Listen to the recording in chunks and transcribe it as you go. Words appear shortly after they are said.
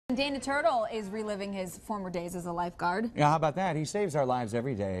Dana Turtle is reliving his former days as a lifeguard. Yeah, how about that? He saves our lives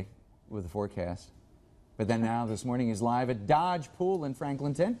every day with the forecast. But then now this morning he's live at Dodge Pool in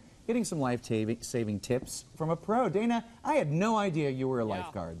Franklinton, getting some life-saving tips from a pro. Dana, I had no idea you were a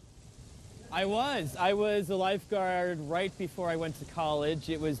lifeguard. I was a lifeguard right before I went to college.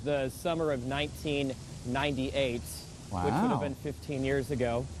 It was the summer of 1998, Wow. which would have been 15 years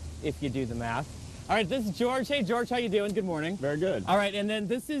ago, if you do the math. All right, this is George. Hey, George, how you doing? Good morning. Very good. All right, and then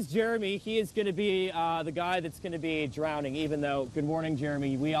this is Jeremy. He is going to be the guy that's going to be drowning, even though, good morning,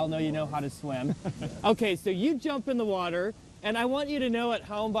 Jeremy. We all know you know how to swim. Okay, so you jump in the water, and I want you to know at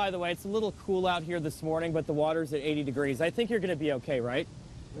home, by the way, it's a little cool out here this morning, but the water's at 80 degrees. I think you're going to be okay, right?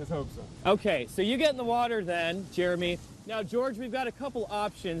 Let's hope so. Okay, so you get in the water then, Jeremy. Now, George, we've got a couple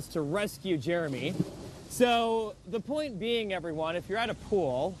options to rescue Jeremy. So the point being, everyone, if you're at a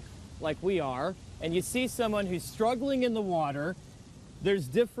pool, like we are, and you see someone who's struggling in the water, there's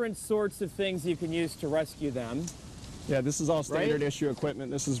different sorts of things you can use to rescue them. Yeah, this is all standard issue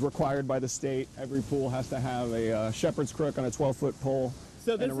equipment. This is required by the state. Every pool has to have a shepherd's crook on a 12-foot pole.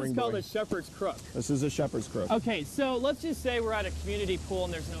 So this is called a shepherd's crook. This is a shepherd's crook. Okay, so let's just say we're at a community pool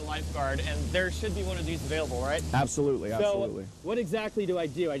and there's no lifeguard, and there should be one of these available, right? Absolutely, absolutely. So what exactly do? I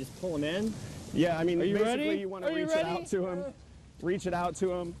just pull them in? Yeah, I mean, basically ready? you want to reach it out to him. Reach it out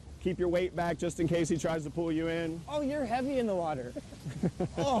to him. Keep your weight back just in case he tries to pull you in. Oh, you're heavy in the water.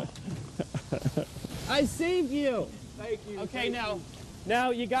 Oh, I saved you. Thank you. Okay,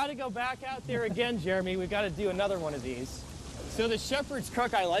 now you got to go back out there again, Jeremy. We've got to do another one of these. So the shepherd's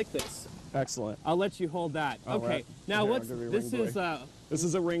crook, I like this. Excellent. I'll let you hold that. All okay. right. Now Here, what's this is? This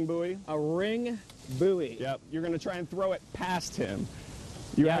is a ring buoy. A ring buoy. Yep. You're going to try and throw it past him.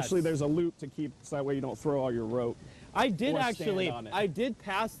 You actually, there's a loop to keep, so that way you don't throw all your rope. I did actually. I did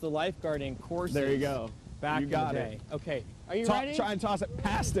pass the lifeguarding courses. There you go. Back you got in the day. it. Okay. Are you ready? Try and toss it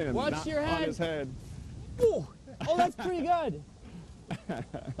past him. Watch not your head. on his head. Ooh. Oh, that's pretty good.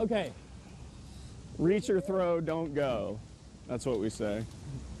 Okay. Reach or throw, don't go. That's what we say.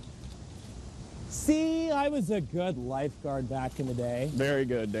 See, I was a good lifeguard back in the day. Very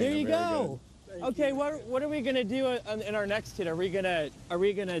good, Dana. There you go. Good. Okay, what are we gonna do in our next hit? Are we gonna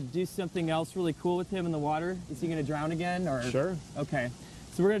do something else really cool with him in the water? Is he gonna drown again, or? Sure. Okay,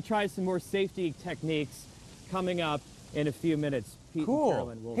 so we're gonna try some more safety techniques coming up in a few minutes. Pete Cool. And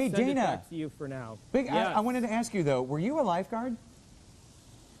Carolyn, we'll Hey, send Dana. it back to you for now. Big. Yes. I wanted to ask you though, were you a lifeguard?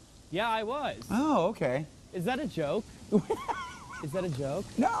 Yeah, I was. Oh, okay. Is that a joke? Is that a joke?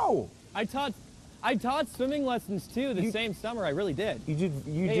 No. I taught swimming lessons too the same summer. I really did. You did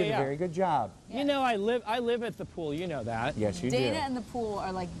a very good job. You know, I live at the pool. You know that. Yes, you do. Dana and the pool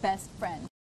are like best friends.